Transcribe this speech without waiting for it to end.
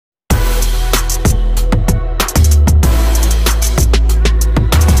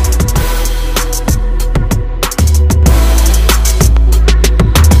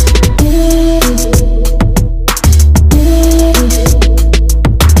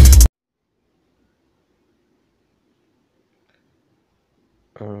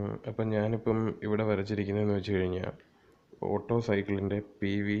അപ്പം ഞാനിപ്പം ഇവിടെ വരച്ചിരിക്കുന്നതെന്ന് വെച്ച് കഴിഞ്ഞാൽ ഓട്ടോ സൈക്കിളിൻ്റെ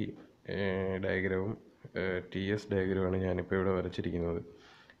പി വി ഡയഗ്രവും ടി എസ് ഡയഗ്രവുമാണ് ഞാനിപ്പോൾ ഇവിടെ വരച്ചിരിക്കുന്നത്.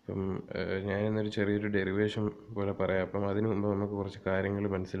 അപ്പം ഞാനിന്നൊരു ചെറിയൊരു ഡെറിവേഷൻ പോലെ പറയാം. അപ്പം അതിനു മുമ്പ് നമുക്ക് കുറച്ച് കാര്യങ്ങൾ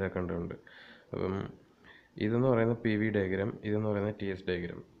മനസ്സിലാക്കേണ്ടതുണ്ട്. അപ്പം ഇതെന്ന് പറയുന്ന പി വി ഡയഗ്രാം, ഇതെന്ന് പറയുന്ന ടി എസ്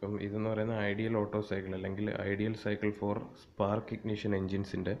ഡയഗ്രാം. അപ്പം ഇതെന്ന് പറയുന്ന ഐഡിയൽ ഓട്ടോ സൈക്കിൾ അല്ലെങ്കിൽ ideal cycle four spark ignition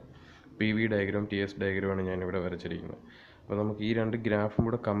എൻജിൻസിൻ്റെ P V diagram T S ഡയഗ്രമാണ് ഞാനിവിടെ വരച്ചിരിക്കുന്നത്. അപ്പോൾ നമുക്ക് ഈ രണ്ട് ഗ്രാഫും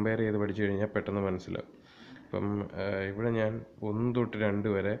കൂടെ കമ്പയർ ചെയ്ത് പഠിച്ചു കഴിഞ്ഞാൽ പെട്ടെന്ന് മനസ്സിലാവും. അപ്പം ഇവിടെ ഞാൻ 1 തൊട്ട് 2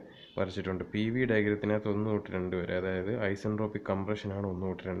 വരെ വരച്ചിട്ടുണ്ട്. പി വി ഡയഗ്രത്തിനകത്ത് 1 തൊട്ട് 2 വരെ, അതായത് ഐസെൻട്രോപിക് കംപ്രഷനാണ് 1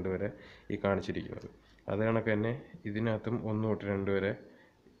 തൊട്ട് 2 വരെ ഈ കാണിച്ചിരിക്കുന്നത്. അത് കണക്ക് തന്നെ ഇതിനകത്തും 1 തൊട്ട് 2 വരെ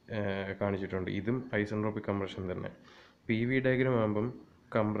കാണിച്ചിട്ടുണ്ട്. ഇതും ഐസെൻട്രോപിക് കംപ്രഷൻ തന്നെ. പി വി ഡയഗ്രാം ആകുമ്പം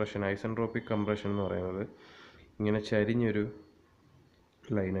കംപ്രഷൻ, ഐസെൻട്രോപിക് കംപ്രഷൻ എന്ന് പറയുന്നത് ഇങ്ങനെ ചരിഞ്ഞൊരു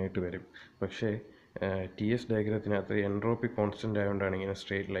ലൈനായിട്ട് വരും. പക്ഷേ ടി എസ് ഡയഗ്രത്തിനകത്ത് എൻട്രോപ്പി കോൺസ്റ്റൻ്റ് ആയതുകൊണ്ടാണ് ഇങ്ങനെ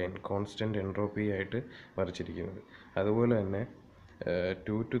സ്ട്രെയിറ്റ് ലൈൻ, കോൺസ്റ്റൻറ്റ് എൻട്രോപ്പി ആയിട്ട് വരച്ചിരിക്കുന്നത്. അതുപോലെ തന്നെ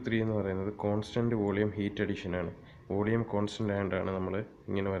 2 to 3 എന്ന് പറയുന്നത് constant volume heat അഡീഷനാണ്. Volume constant ആയതുകൊണ്ടാണ് നമ്മൾ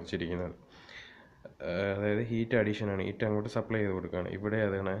ഇങ്ങനെ വരച്ചിരിക്കുന്നത്. അതായത് ഹീറ്റ് അഡീഷനാണ്, ഹീറ്റ് അങ്ങോട്ട് സപ്ലൈ ചെയ്ത് കൊടുക്കുകയാണ്. ഇവിടെ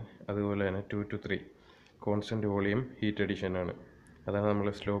അതാണ്. അതുപോലെ തന്നെ 2 to 3 കോൺസ്റ്റൻറ്റ് വോളിയം ഹീറ്റ് അഡീഷനാണ്. അതാണ് നമ്മൾ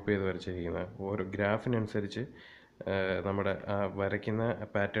സ്ലോപ്പ് ചെയ്ത് വരച്ചിരിക്കുന്നത്. ഓരോ ഗ്രാഫിനനുസരിച്ച് നമ്മുടെ വരയ്ക്കുന്ന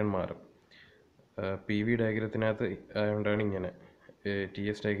പാറ്റേൺ മാറും. പി വി ഡയഗ്രത്തിനകത്ത് ആയതുകൊണ്ടാണ് ഇങ്ങനെ, ടി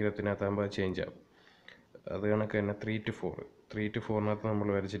എസ് ഡയഗ്രത്തിനകത്താകുമ്പോൾ അത് ചേഞ്ച് ആവും. അത് കണക്ക് തന്നെ 3 to 4 നമ്മൾ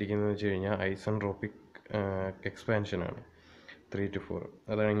വരച്ചിരിക്കുന്നതെന്ന് വെച്ച് കഴിഞ്ഞാൽ ഐസെൻട്രോപിക് എക്സ്പാൻഷനാണ് 3 to 4.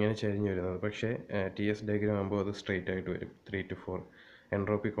 അതാണ് ഇങ്ങനെ ചരിഞ്ഞ് വരുന്നത്. പക്ഷേ ടി എസ് ഡയഗ്രാം ആകുമ്പോൾ അത് സ്ട്രെയിറ്റ് ആയിട്ട് വരും. 3 to 4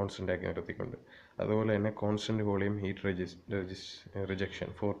 എൻട്രോപ്പി കോൺസ്റ്റൻ്റ് ആക്കി നിർത്തിക്കൊണ്ട്. അതുപോലെ തന്നെ constant volume heat rejection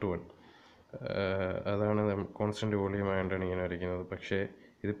 4 to 1, അതാണ് കോൺസ്റ്റൻറ്റ് വോളിയം ആയതുകൊണ്ടാണ് ഇങ്ങനെ വരയ്ക്കുന്നത്. പക്ഷേ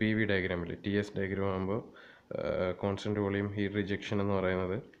ഇത് പി വി ഡയഗ്രാമിൽ, ടി എസ് ഡയഗ്രാം ആകുമ്പോൾ കോൺസ്റ്റൻറ്റ് വോളിയം ഹീറ്റ് റിജക്ഷൻ എന്ന്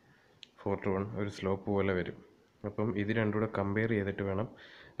പറയുന്നത് 4 to 1 ഒരു സ്ലോപ്പ് പോലെ വരും. അപ്പം ഇത് രണ്ടും കൂടെ കമ്പയർ ചെയ്തിട്ട് വേണം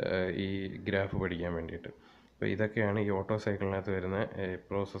ഈ ഗ്രാഫ് പഠിക്കാൻ വേണ്ടിയിട്ട്. അപ്പോൾ ഇതൊക്കെയാണ് ഈ ഓട്ടോ സൈക്കിളിനകത്ത് വരുന്ന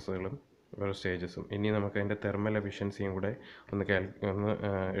പ്രോസസ്സുകളും ഓരോ സ്റ്റേജസും. ഇനി നമുക്ക് അതിൻ്റെ തെർമൽ എഫിഷ്യൻസിയും കൂടെ ഒന്ന്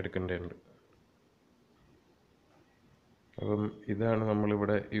എടുക്കേണ്ടതുണ്ട്. അപ്പം ഇതാണ്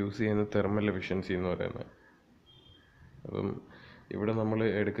നമ്മളിവിടെ യൂസ് ചെയ്യുന്ന തെർമൽ എഫിഷ്യൻസി എന്ന് പറയുന്നത്. അപ്പം ഇവിടെ നമ്മൾ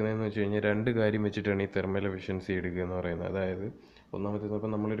എടുക്കുന്നതെന്ന് വെച്ച് കഴിഞ്ഞാൽ 2 കാര്യം വെച്ചിട്ടാണ് ഈ തെർമൽ എഫിഷ്യൻസി എടുക്കുക എന്ന് പറയുന്നത്. അതായത് ഒന്നാമത്തേത്,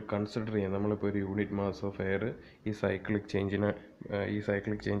 അപ്പോൾ നമ്മളൊരു കൺസിഡർ ചെയ്യാം, നമ്മളിപ്പോൾ ഒരു യൂണിറ്റ് മാസ് ഓഫ് എയർ ഈ സൈക്ലിക്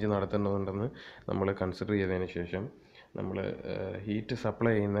ചേഞ്ച് നടത്തേണ്ടതുണ്ടെന്ന് നമ്മൾ കൺസിഡർ ചെയ്തതിന് ശേഷം നമ്മൾ ഹീറ്റ്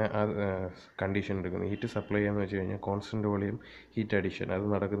സപ്ലൈ ചെയ്യുന്ന ആ കണ്ടീഷൻ എടുക്കുന്നു. ഹീറ്റ് സപ്ലൈ ചെയ്യാന്ന് വെച്ച് കഴിഞ്ഞാൽ കോൺസ്റ്റൻറ്റ് വോളിയം ഹീറ്റ് അഡീഷൻ, അത്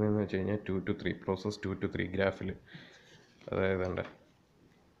നടക്കുന്നതെന്ന് വെച്ച് കഴിഞ്ഞാൽ 2 to 3 പ്രോസസ് 2 to 3 ഗ്രാഫിൽ. അതായത്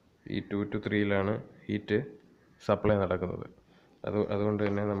ഈ 2 to 3 ഹീറ്റ് സപ്ലൈ നടക്കുന്നത്. അതുകൊണ്ട്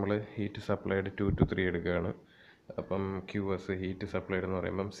തന്നെ നമ്മൾ ഹീറ്റ് സപ്ലൈഡ് 2 to 3 എടുക്കുകയാണ്. അപ്പം ക്യു എസ് ഹീറ്റ് സപ്ലൈഡ് എന്ന്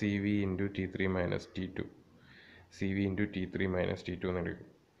പറയുമ്പം C V into T3 minus T2, C V into T3 minus T2 എന്ന് എടുക്കും.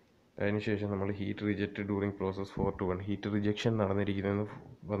 അതിനുശേഷം നമ്മൾ heat reject during process 4 to 1, heat rejection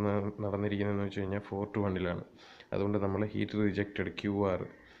നടന്നിരിക്കുന്നതെന്ന് വെച്ച് കഴിഞ്ഞാൽ 4 to 1 അതുകൊണ്ട് നമ്മൾ ഹീറ്റ് റിജക്റ്റഡ് ക്യു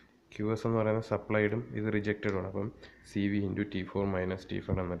എസ് എന്ന് പറയുന്ന സപ്ലൈഡും ഇത് റിജക്റ്റഡുമാണ്. അപ്പം C V into T4 minus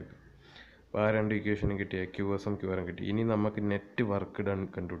T4 എന്നെടുക്കും. അപ്പോൾ ആ 2 ഇക്വേഷനും കിട്ടിയ ക്യു എസും ക്യു ആറും കിട്ടി. ഇനി നമുക്ക് നെറ്റ് വർക്ക് ഡൺ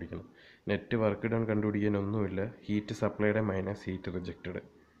കണ്ടുപിടിക്കണം. Net work done കണ്ടുപിടിക്കാനൊന്നുമില്ല, heat supplied minus heat rejected.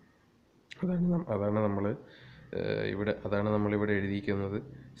 അതാണ് നമ്മളിവിടെ എഴുതിയിരിക്കുന്നത്.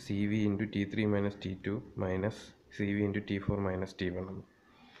 C V into T3 minus T2 minus C V into T4 minus T1 എന്ന്.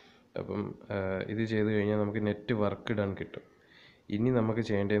 അപ്പം ഇത് ചെയ്ത് കഴിഞ്ഞാൽ നമുക്ക് നെറ്റ് വർക്ക് ഡൺ കിട്ടും. ഇനി നമുക്ക്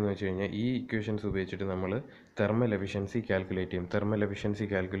ചെയ്യേണ്ടതെന്ന് വെച്ച് കഴിഞ്ഞാൽ ഈ ഇക്വേഷൻസ് ഉപയോഗിച്ചിട്ട് നമ്മൾ തെർമൽ എഫിഷ്യൻസി കാൽക്കുലേറ്റ് ചെയ്യും. തെർമൽ എഫിഷ്യൻസി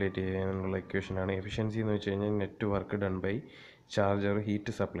കാൽക്കുലേറ്റ് ചെയ്യാനുള്ള ഇക്വേഷനാണ് എഫിഷ്യൻസി എന്ന് വെച്ച് കഴിഞ്ഞാൽ net work done by charger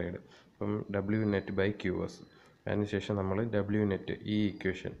heat supplied. അപ്പം W net by Q S. അതിനുശേഷം നമ്മൾ ഡബ്ല്യു നെറ്റ്, ഈ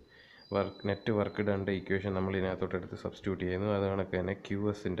ഇക്വേഷൻ നെറ്റ് വർക്ക് ഡണ്ടെ ഇക്വേഷൻ നമ്മൾ ഇതിനകത്തോട്ട് എടുത്ത് സബ്സ്റ്റിറ്റ്യൂട്ട് ചെയ്യുന്നു. അത് കണക്ക് തന്നെ ക്യു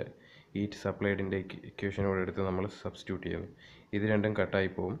എസിൻ്റെ ഹീറ്റ് സപ്ലൈഡിൻ്റെ ഇക്വേഷനോട് എടുത്ത് നമ്മൾ സബ്സ്റ്റിറ്റ്യൂട്ട് ചെയ്യുന്നു. ഇത് രണ്ടും കട്ടായി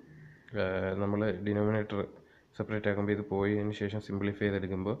പോകും. നമ്മൾ ഡിനോമിനേറ്റർ സെപ്പറേറ്റ് ആക്കുമ്പോൾ ഇത് പോയതിന് ശേഷം സിംപ്ലിഫൈ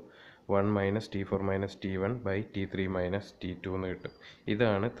ചെയ്തെടുക്കുമ്പോൾ 1 minus T4 minus T1 by T3 minus T2 എന്ന് കിട്ടും.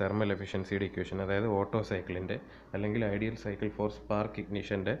 ഇതാണ് തെർമൽ എഫിഷ്യൻസിയുടെ ഇക്വേഷൻ. അതായത് ഓട്ടോ സൈക്കിളിൻ്റെ അല്ലെങ്കിൽ ideal cycle four spark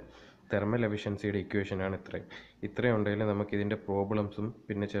ഇഗ്നിഷൻ്റെ thermal എഫിഷ്യൻസിയുടെ ഇക്വേഷനാണ് ഇത്രയും ഉണ്ടെങ്കിൽ നമുക്ക് ഇതിൻ്റെ പ്രോബ്ലംസും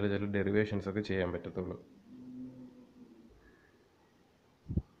പിന്നെ ചില ഡെറിവേഷൻസൊക്കെ ചെയ്യാൻ പറ്റത്തുള്ളൂ.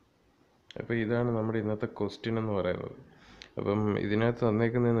 അപ്പോൾ ഇതാണ് നമ്മുടെ ഇന്നത്തെ ക്വസ്റ്റ്യൻ എന്ന് പറയുന്നത്. അപ്പം ഇതിനകത്ത്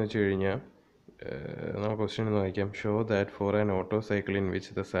തന്നേക്കുന്നതെന്ന് വെച്ച് കഴിഞ്ഞാൽ നമുക്ക് ക്വസ്റ്റ്യൻ ഒന്ന് വായിക്കാം. Show that for an auto cycle in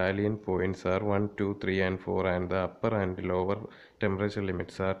which the salient points R 1, 2, 3 and 4 and the upper and lower temperature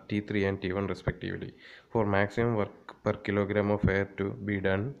limits R T3 and T1 respectively, for maximum work per kilogram of air to be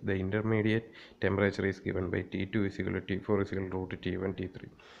done, the intermediate temperature is given by T2 is equal to T4 is equal to root T1 T3.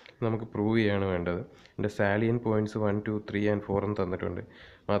 നമുക്ക് prove ചെയ്യാണ് വേണ്ടത്. ഇതിൻ്റെ salient points 1 2 3 and 4 എന്ന് തന്നിട്ടുണ്ട്.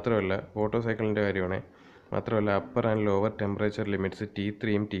 മാത്രമല്ല auto സൈക്കിളിൻ്റെ കാര്യമാണ്. മാത്രമല്ല upper and lower temperature limits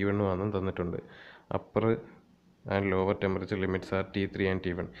T3യും T1ഉം ആണെന്നും തന്നിട്ടുണ്ട്. Upper and lower temperature limits R T3 and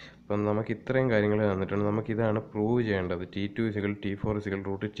T1. അപ്പം നമുക്ക് ഇത്രയും കാര്യങ്ങൾ തന്നിട്ടുണ്ട്. നമുക്കിതാണ് പ്രൂവ് ചെയ്യേണ്ടത്. T2 is equal to T4 is equal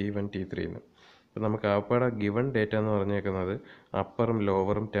to root T1 T3 എന്ന്. അപ്പോൾ നമുക്ക് ആപ്പാടെ ഗിവൺ ഡേറ്റ എന്ന് പറഞ്ഞേക്കുന്നത് അപ്പറും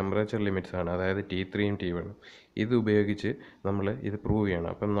ലോവറും ടെമ്പറേച്ചർ ലിമിറ്റ്സ് ആണ്, അതായത് T3യും T1ഉം. ഇത് ഉപയോഗിച്ച് നമ്മൾ ഇത് പ്രൂവ് ചെയ്യണം.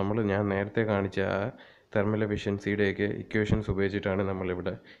 അപ്പം ഞാൻ നേരത്തെ കാണിച്ച ആ തെർമൽ എഫിഷ്യൻസിയുടെയൊക്കെ ഇക്വേഷൻസ് ഉപയോഗിച്ചിട്ടാണ്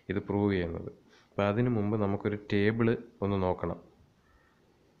നമ്മളിവിടെ ഇത് പ്രൂവ് ചെയ്യുന്നത്. അപ്പോൾ അതിന് മുമ്പ് നമുക്കൊരു ടേബിള് ഒന്ന് നോക്കണം.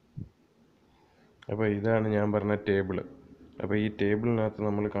 അപ്പോൾ ഇതാണ് ഞാൻ പറഞ്ഞ ടേബിള്. അപ്പോൾ ഈ ടേബിളിനകത്ത്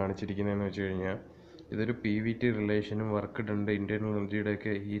നമ്മൾ കാണിച്ചിരിക്കുന്നതെന്ന് വെച്ച് കഴിഞ്ഞാൽ ഇതൊരു PVT റിലേഷനും വർക്ക് ഡൺ ഇൻറ്റേർണൽ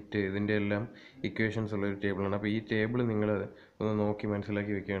എനർജിയുടെയൊക്കെ ഇതിൻ്റെ എല്ലാം ഇക്വേഷൻസ് ഉള്ളൊരു ടേബിളാണ്. അപ്പോൾ ഈ ടേബിൾ നിങ്ങൾ ഒന്ന് നോക്കി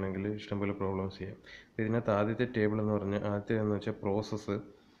മനസ്സിലാക്കി വെക്കുകയാണെങ്കിൽ ഇഷ്ടംപോലെ പ്രോബ്ലംസ് ചെയ്യാം. അപ്പോൾ ഇതിനകത്ത് ആദ്യത്തെ ടേബിൾ എന്ന് പറഞ്ഞാൽ ആദ്യത്തേതെന്ന് വെച്ചാൽ process,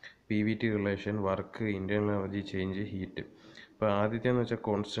 PVT relation, work, internal energy change, heat. അപ്പോൾ ആദ്യത്തേന്ന് വെച്ചാൽ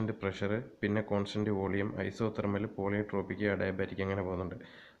കോൺസ്റ്റൻറ്റ് പ്രഷർ, പിന്നെ കോൺസ്റ്റൻറ്റ് വോളിയം, ഐസോതെർമൽ, പോളിയോട്രോപ്പിക്, അഡയാബാറ്റിക് അങ്ങനെ പോകുന്നുണ്ട്.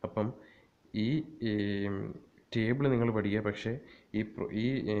 അപ്പം ഈ ടേബിൾ നിങ്ങൾ പഠിക്കുക. പക്ഷേ ഈ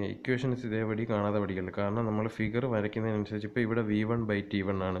ഇക്വേഷൻസ് ഇതേപടി കാണാതെ പഠിക്കരുത്. കാരണം നമ്മൾ ഫിഗർ വരയ്ക്കുന്നതിനനുസരിച്ച് ഇപ്പോൾ ഇവിടെ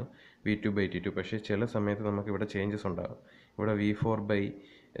V1/T1 ആണ്, V2/T2. പക്ഷേ ചില സമയത്ത് നമുക്ക് ഇവിടെ ചേഞ്ചസ് ഉണ്ടാകും. ഇവിടെ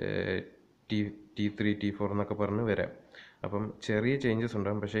V4/T3 T4 എന്നൊക്കെ പറഞ്ഞ് വരാം. അപ്പം ചെറിയ ചേഞ്ചസ്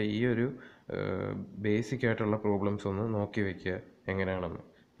ഉണ്ടാകും. പക്ഷേ ഈ ഒരു ബേസിക് ആയിട്ടുള്ള പ്രോബ്ലംസ് ഒന്ന് നോക്കി വയ്ക്കുക എങ്ങനെയാണെന്ന്.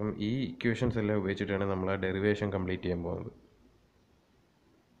 അപ്പം ഈ ഇക്വേഷൻസ് എല്ലാം ഉപയോഗിച്ചിട്ടാണ് നമ്മൾ ആ ഡെറിവേഷൻ കംപ്ലീറ്റ് ചെയ്യാൻ പോകുന്നത്.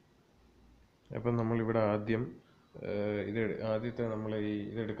 അപ്പം നമ്മളിവിടെ ആദ്യത്തെ നമ്മൾ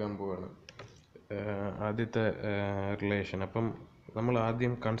ഇതെടുക്കാൻ പോവുകയാണ്, ആദ്യത്തെ റിലേഷൻ. അപ്പം നമ്മൾ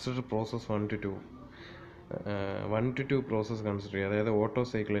ആദ്യം consider process 1 to 2 process consider ചെയ്യുക. അതായത് ഓട്ടോ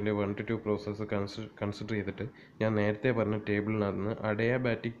സൈക്കിളിൻ്റെ 1 to 2 പ്രോസസ്സ് കൺസിഡർ ചെയ്തിട്ട് ഞാൻ നേരത്തെ പറഞ്ഞ ടേബിളിനകത്ത് നിന്ന്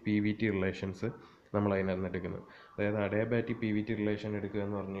അഡയാബാറ്റിക് PVT റിലേഷൻസ് നമ്മൾ അതിനകത്ത് എടുക്കുന്നത്. അതായത് അഡയാബാറ്റിക് PVT റിലേഷൻ എടുക്കുക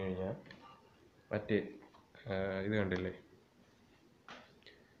എന്ന് പറഞ്ഞു കഴിഞ്ഞാൽ മറ്റേ ഇത് കണ്ടില്ലേ,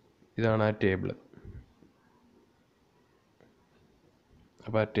 ഇതാണ് ആ ടേബിള്.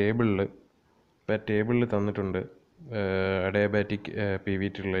 അപ്പോൾ ആ ടേബിളിൽ തന്നിട്ടുണ്ട് അഡയാബാറ്റിക്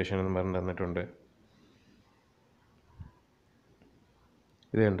PVT റിലേഷൻ എന്ന് പറഞ്ഞ് തന്നിട്ടുണ്ട്.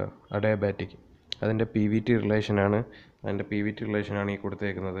 ഇത് കണ്ടോ, അഡയാബാറ്റിക് അതിൻ്റെ PVT റിലേഷനാണ് ഈ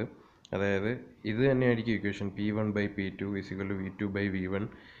കൊടുത്തേക്കുന്നത്. അതായത് ഇത് തന്നെയായിരിക്കും equation P1/P2 is equal to V2/V1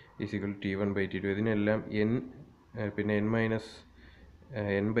 is equal to T1/T2. ഇതിനെല്ലാം പിന്നെ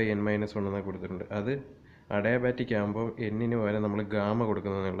n/n-1 എന്നൊക്കെ കൊടുത്തിട്ടുണ്ട്. അത് അഡയാബാറ്റിക് ആകുമ്പോൾ എന്നിന് പകരം നമ്മൾ ഗാമ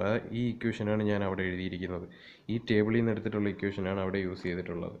കൊടുക്കുന്നതെന്നുള്ളത് ഈ ഇക്വേഷനാണ് ഞാൻ അവിടെ എഴുതിയിരിക്കുന്നത്. ഈ ടേബിളിൽ നിന്ന് എടുത്തിട്ടുള്ള ഇക്വേഷനാണ് അവിടെ യൂസ്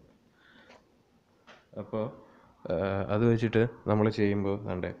ചെയ്തിട്ടുള്ളത്. അപ്പോൾ അത് വെച്ചിട്ട് നമ്മൾ ചെയ്യുമ്പോൾ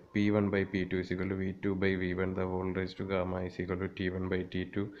കണ്ടേ P1/P2 is equal to V2/V1 the whole raised to gamma is equal to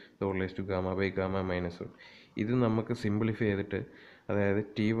T1/T2 the whole raised to gamma/gamma-1. ഇത് നമുക്ക് സിംപ്ലിഫൈ ചെയ്തിട്ട്, അതായത്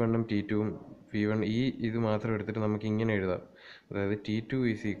T1ഉം T2ഉം V1 ഇത് മാത്രം എടുത്തിട്ട് നമുക്ക് ഇങ്ങനെ എഴുതാം. അതായത്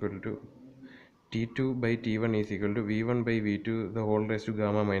T2/T1 is equal to V1/V2 the whole raised to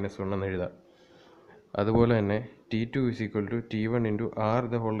gamma-1 എന്ന് എഴുതാം. അതുപോലെ തന്നെ T2 is equal to T1 into R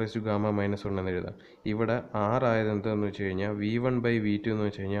the whole raised to gamma-1 എന്ന് എഴുതാം. ഇവിടെ R ആയത് എന്താണെന്ന് വെച്ച് കഴിഞ്ഞാൽ V1/V2 എന്ന്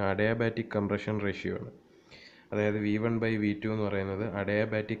വെച്ച് കഴിഞ്ഞാൽ അഡയാബാറ്റിക് കംപ്രഷൻ റേഷ്യോ ആണ്. അതായത് V1/V2 എന്ന് പറയുന്നത്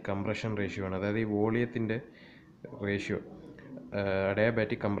അഡയാബാറ്റിക് കംപ്രഷൻ റേഷ്യോ ആണ്. അതായത് ഈ വോളിയത്തിൻ്റെ റേഷ്യോ,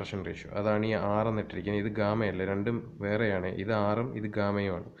 അഡയാബാറ്റിക് കംപ്രഷൻ റേഷ്യോ, അതാണ് ഈ R എന്നിട്ടിരിക്കുന്നത്. ഇത് ഗാമയല്ല, രണ്ടും വേറെയാണ്. ഇത് ആറും ഇത്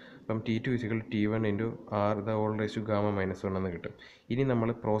ഗാമയുമാണ്. അപ്പം T2 is equal to T1 into R the whole raised to gamma-1 എന്ന് കിട്ടും. ഇനി നമ്മൾ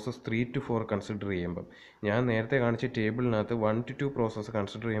പ്രോസസ് 3 to 4 കൺസിഡർ ചെയ്യുമ്പം ഞാൻ നേരത്തെ കാണിച്ച ടേബിളിനകത്ത് 1 to 2 പ്രോസസ്സ്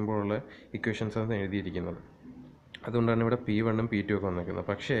കൺസിഡർ ചെയ്യുമ്പോഴുള്ള ഇക്വേഷൻസ് ആണ് എഴുതിയിരിക്കുന്നത്. അതുകൊണ്ടാണ് ഇവിടെ P1ഉം P2 ഒക്കെ വന്നിരിക്കുന്നത്.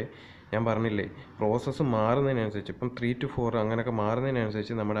 പക്ഷേ ഞാൻ പറഞ്ഞില്ലേ, പ്രോസസ്സ് മാറുന്നതിനനുസരിച്ച് ഇപ്പം 3 to 4 അങ്ങനെയൊക്കെ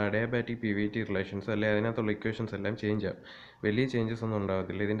മാറുന്നതിനനുസരിച്ച് നമ്മുടെ അഡയാബാറ്റിക് PVT റിലേഷൻസ് അല്ലെങ്കിൽ അതിനകത്തുള്ള ഇക്വേഷൻസ് എല്ലാം ചേഞ്ച് ആവും. വലിയ ചേഞ്ചസ് ഒന്നും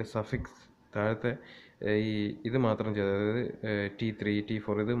ഉണ്ടാകത്തില്ല. ഇതിൻ്റെ സഫിക്സ് താഴത്തെ ഇത് മാത്രം അതായത് T3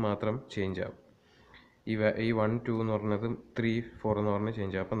 T4 ഇത് മാത്രം ചേഞ്ച് ആവും. ഈ 1 2 എന്ന് പറഞ്ഞത് 3 4 എന്ന് പറഞ്ഞ്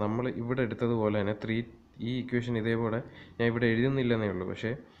ചേഞ്ച് ആവും. അപ്പം നമ്മൾ ഇവിടെ എടുത്തതുപോലെ തന്നെ ഈ ഇക്വേഷൻ ഇതേപോലെ ഞാൻ ഇവിടെ എഴുതുന്നില്ലെന്നേ ഉള്ളൂ.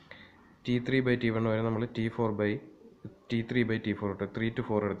 പക്ഷേ T3/T1 വരെ നമ്മൾ T3/T4 ഇട്ട് 3 to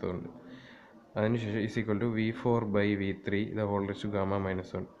 4 എടുത്തതുകൊണ്ട് അതിനുശേഷം is equal to V4/V3 the whole raised to gamma-1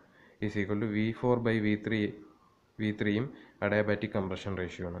 is equal to V4/V3യും adiabatic compression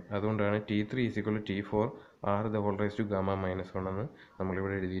ratio ആണ്. അതുകൊണ്ടാണ് T3 is equal to T4 R the whole raised to gamma-1 എന്ന്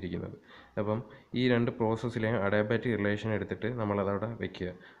നമ്മളിവിടെ എഴുതിയിരിക്കുന്നത്. അപ്പം ഈ രണ്ട് പ്രോസസ്സിലെയും അഡയാബാറ്റിക് റിലേഷൻ എടുത്തിട്ട് നമ്മളതവിടെ വയ്ക്കുക.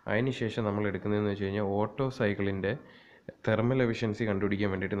 അതിനുശേഷം നമ്മൾ എടുക്കുന്നതെന്ന് വെച്ച് കഴിഞ്ഞാൽ ഓട്ടോ സൈക്കിളിൻ്റെ തെർമൽ എഫിഷ്യൻസി കണ്ടുപിടിക്കാൻ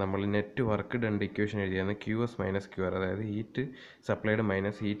വേണ്ടിയിട്ട് നമ്മൾ net work done equation എഴുതിയാണ് QS minus QR, അതായത് heat supplied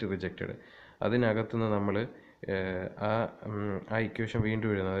minus heat rejected. അതിനകത്തുനിന്ന് നമ്മൾ ആ ഇക്വേഷൻ വീണ്ടും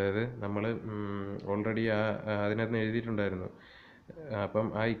എഴുതുന്നത്, അതായത് നമ്മൾ ഓൾറെഡി അതിനകത്ത് എഴുതിയിട്ടുണ്ടായിരുന്നു. അപ്പം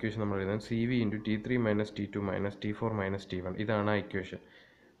ആ ഇക്വേഷൻ നമ്മൾ എഴുതാം CV × T3 - T2 - T4 - T1. ഇതാണ് ആ ഇക്വേഷൻ.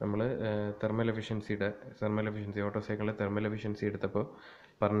 നമ്മൾ തെർമൽ എഫിഷ്യൻസി ഓട്ടോ സൈക്കിളിൽ തെർമൽ എഫിഷ്യൻസി എടുത്തപ്പോൾ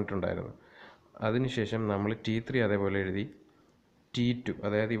പറഞ്ഞിട്ടുണ്ടായിരുന്നു. അതിനുശേഷം നമ്മൾ T3 അതേപോലെ എഴുതി. T2,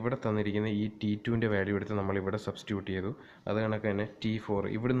 അതായത് ഇവിടെ തന്നിരിക്കുന്ന ഈ T2ൻ്റെ വാല്യൂ എടുത്ത് നമ്മൾ ഇവിടെ സബ്സ്റ്റിറ്റ്യൂട്ട് ചെയ്തു. അത് കണക്ക് തന്നെ T4,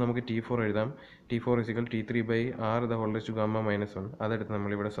 ഇവിടെ നമുക്ക് T4 എഴുതാം. T4 = T3/R⁻⁻1. അതെടുത്ത്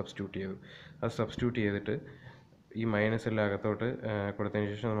നമ്മളിവിടെ സബ്സ്റ്റിറ്റ്യൂട്ട് ചെയ്തു. അത് സബ്സ്റ്റിറ്റ്യൂട്ട് ചെയ്തിട്ട് ഈ മൈനസ് എല്ലാം അകത്തോട്ട് കൊടുത്തതിന്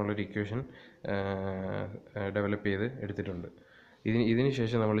ശേഷം നമ്മളൊരു ഇക്വേഷൻ ഡെവലപ്പ് ചെയ്ത് എടുത്തിട്ടുണ്ട്. ഇതിന്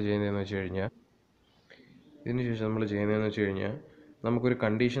ശേഷം നമ്മൾ ചെയ്യുന്നതെന്ന് വെച്ച് കഴിഞ്ഞാൽ നമുക്കൊരു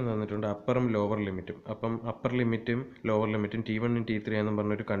കണ്ടീഷൻ തന്നിട്ടുണ്ട്, അപ്പറും ലോവർ ലിമിറ്റും. അപ്പം അപ്പർ ലിമിറ്റും ലോവർ ലിമിറ്റും T1 നും T3 എന്നും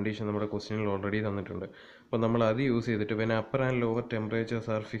പറഞ്ഞൊരു കണ്ടീഷൻ നമ്മുടെ ക്വസ്റ്റ്യനിൽ ഓൾറെഡി തന്നിട്ടുണ്ട്. അപ്പോൾ നമ്മൾ അത് യൂസ് ചെയ്തിട്ട് when upper and lower temperatures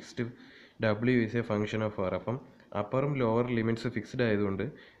R fixed, W is A function of R. അപ്പം അപ്പറും ലോവർ ലിമിറ്റ്സ് ഫിക്സ്ഡ് ആയതുകൊണ്ട്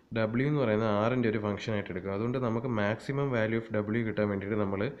W എന്ന് പറയുന്നത് Rൻ്റെ ഒരു ഫംഗ്ഷൻ ആയിട്ട് എടുക്കും. അതുകൊണ്ട് നമുക്ക് മാക്സിമം വാല്യൂ ഓഫ് W കിട്ടാൻ വേണ്ടിയിട്ട്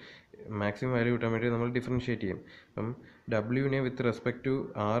നമ്മൾ ഡിഫറൻഷ്യേറ്റ് ചെയ്യും. അപ്പം W-നെ വിത്ത് റെസ്പെക്ട് ടു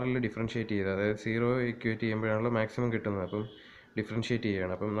R-ൽ ഡിഫറൻഷ്യേറ്റ് ചെയ്ത്, അതായത് 0 ഇക്വേറ്റ് ചെയ്യുമ്പോഴാണല്ലോ മാക്സിമം കിട്ടുന്നത്. അപ്പം ഡിഫറൻഷ്യേറ്റ്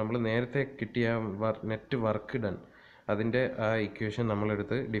ചെയ്യുകയാണ്. അപ്പം നമ്മൾ നേരത്തെ കിട്ടിയ നെറ്റ് വർക്ക് ഡൺ അതിൻ്റെ ആ ഇക്വേഷൻ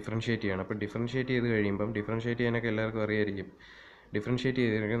നമ്മളെടുത്ത് ഡിഫറൻഷ്യേറ്റ് ചെയ്യണം. അപ്പോൾ ഡിഫറൻഷ്യേറ്റ് ചെയ്ത് കഴിയുമ്പം, ഡിഫറൻഷ്യേറ്റ് ചെയ്യാനൊക്കെ എല്ലാവർക്കും അറിയായിരിക്കും. ഡിഫറൻഷ്യേറ്റ്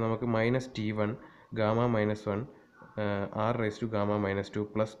ചെയ്തിരിക്കും നമുക്ക് -T1 Γ-1 R⁻Γ-2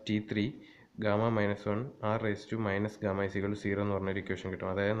 plus T3 Γ-1 R⁻−Γ = 0 എന്ന് പറഞ്ഞൊരു ഇക്വേഷൻ കിട്ടും.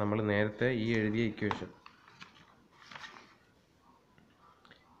 അതായത് നമ്മൾ നേരത്തെ ഈ എഴുതിയ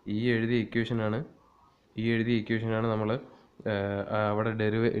ഇക്വേഷനാണ് നമ്മൾ അവിടെ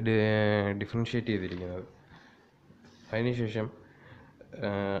ഡിഫറൻഷ്യേറ്റ് ചെയ്തിരിക്കുന്നത്. അതിനുശേഷം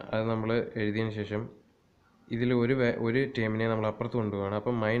അത് നമ്മൾ എഴുതിയതിന് ശേഷം ഇതിൽ ഒരു ടേമിനെ നമ്മൾ അപ്പുറത്ത് കൊണ്ടുപോകണം.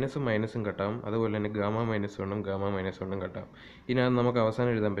 അപ്പം മൈനസും കട്ടാവും, അതുപോലെ തന്നെ Γ-1 Γ-1 കട്ടാവും. ഇതിനകത്ത് നമുക്ക് അവസാനം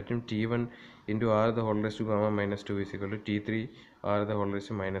എഴുതാൻ പറ്റും T1 × R⁻Γ-2 = T3 R⁻−Γ.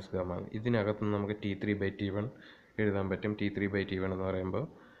 ഇതിനകത്തുനിന്ന് നമുക്ക് T3/T1 എഴുതാൻ പറ്റും. T3/T1 എന്ന് പറയുമ്പോൾ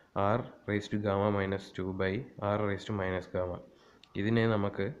R⁻²/R⁻−Γ. ഇതിനെ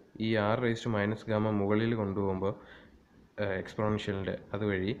നമുക്ക് ഈ R⁻−Γ മുകളിൽ കൊണ്ടുപോകുമ്പോൾ എക്സ്പോണൻഷ്യലിൻ്റെ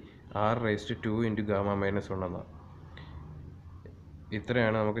അതുവഴി R⁻² × Γ-1 എന്നാണ്.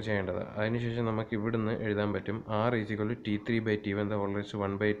 ഇത്രയാണ് നമുക്ക് ചെയ്യേണ്ടത്. അതിനുശേഷം നമുക്ക് ഇവിടുന്ന് എഴുതാൻ പറ്റും R = T3/T1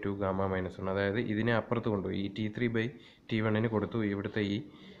 1/2 Γ-1. അതായത് ഇതിനെ അപ്പുറത്ത് കൊണ്ടുപോയി ഈ T3/T1 കൊടുത്തു ഇവിടുത്തെ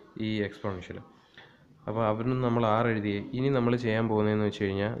ഈ എക്സ്പോണൻഷ്യൽ. അപ്പോൾ അവിടുന്ന് നമ്മൾ R എഴുതി. ഇനി നമ്മൾ ചെയ്യാൻ പോകുന്നതെന്ന് വെച്ച്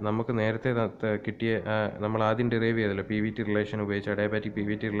കഴിഞ്ഞാൽ, നമുക്ക് നേരത്തെ കിട്ടിയ നമ്മൾ ആദ്യം ഡിറൈവ് ചെയ്തല്ലോ PVT റിലേഷൻ ഉപയോഗിച്ച്, അഡിയാബാറ്റിക്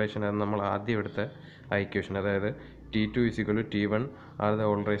PVT റിലേഷൻ. അത് നമ്മൾ ആദ്യം എടുത്ത ആ ഇക്വേഷൻ, അതായത് T2 = T1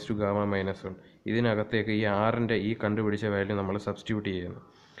 R⁻Γ-1. ഇതിനകത്തേക്ക് ഈ Rൻ്റെ ഈ കണ്ടുപിടിച്ച വാല്യൂ നമ്മൾ സബ്സ്റ്റിറ്റ്യൂട്ട് ചെയ്യുന്നു.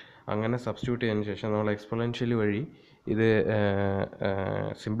 അങ്ങനെ സബ്സ്റ്റിറ്റ്യൂട്ട് ചെയ്തതിന് ശേഷം നമ്മൾ എക്സ്പോണൻഷ്യൽ വഴി ഇത്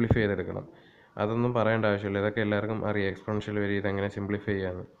സിംപ്ലിഫൈ ചെയ്തെടുക്കണം. അതൊന്നും പറയേണ്ട ആവശ്യമില്ല, ഇതൊക്കെ എല്ലാവർക്കും അറിയാം. എക്സ്പോണൻഷ്യൽ വഴി ഇതെങ്ങനെ സിംപ്ലിഫൈ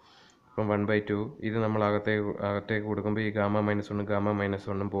ചെയ്യാമെന്ന്. ഇപ്പം 1/2 ഇത് നമ്മൾ അകത്തേക്ക് കൊടുക്കുമ്പോൾ ഈ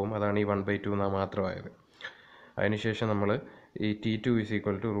Γ-1 പോകും. അതാണ് ഈ 1/2 എന്നാ മാത്രമായത്. അതിനുശേഷം നമ്മൾ ഈ T2 =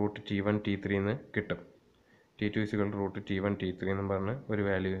 √T1 T3 എന്ന് കിട്ടും. T2 = √T1 T3 എന്നും പറഞ്ഞ് ഒരു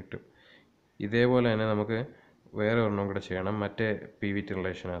വാല്യൂ കിട്ടും. ഇതേപോലെ തന്നെ നമുക്ക് വേറെ ഒരെണ്ണം കൂടെ ചെയ്യണം മറ്റേ PVT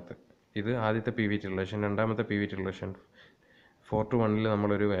റിലേഷനകത്ത്. ഇത് ആദ്യത്തെ PVT റിലേഷൻ. രണ്ടാമത്തെ PVT റിലേഷൻ 4:1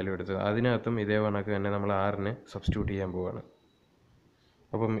 നമ്മളൊരു വാല്യൂ എടുത്തത്. അതിനകത്തും ഇതേ കണക്ക് തന്നെ നമ്മൾ Rനെ സബ്സ്റ്റിറ്റ്യൂട്ട് ചെയ്യാൻ പോവുകയാണ്.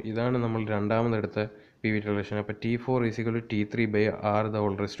 അപ്പം ഇതാണ് നമ്മൾ രണ്ടാമതെടുത്ത PVT റിലേഷൻ. അപ്പോൾ T4 =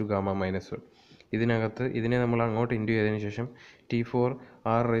 T3/R⁻Γ-1. ഇതിനെ നമ്മൾ അങ്ങോട്ട് ഇൻറ്റു ചെയ്തതിന് ശേഷം T4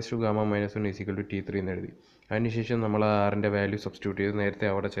 R⁻Γ-1 = T3 എന്ന് എഴുതി. അതിനുശേഷം നമ്മൾ Rൻ്റെ വാല്യൂ സബ്സ്റ്റിറ്റ്യൂട്ട് ചെയ്ത് നേരത്തെ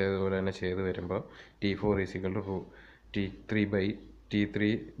അവിടെ ചെയ്തതുപോലെ തന്നെ ചെയ്ത് വരുമ്പോൾ T4 =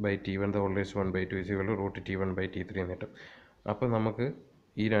 T3/T1 1/2 = √T1/T3 എന്ന് കിട്ടും. അപ്പോൾ നമുക്ക്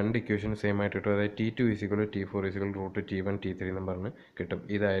ഈ രണ്ട് ഇക്വേഷൻ സെയിം ആയിട്ട് കിട്ടും. അതായത് T2 = T4 = √T1 T3 എന്നും പറഞ്ഞ് കിട്ടും.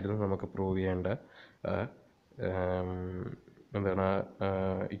 ഇതായിരുന്നു നമുക്ക് പ്രൂവ് ചെയ്യേണ്ട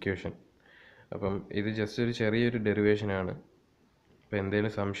ഇക്വേഷൻ. അപ്പം ഇത് ജസ്റ്റ് ഒരു ചെറിയൊരു ഡെറിവേഷനാണ്. അപ്പോൾ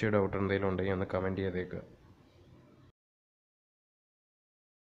എന്തെങ്കിലും സംശയം ഡൗട്ട് എന്തെങ്കിലും ഉണ്ടെങ്കിൽ ഒന്ന് കമൻറ്റ് ചെയ്തേക്കുക.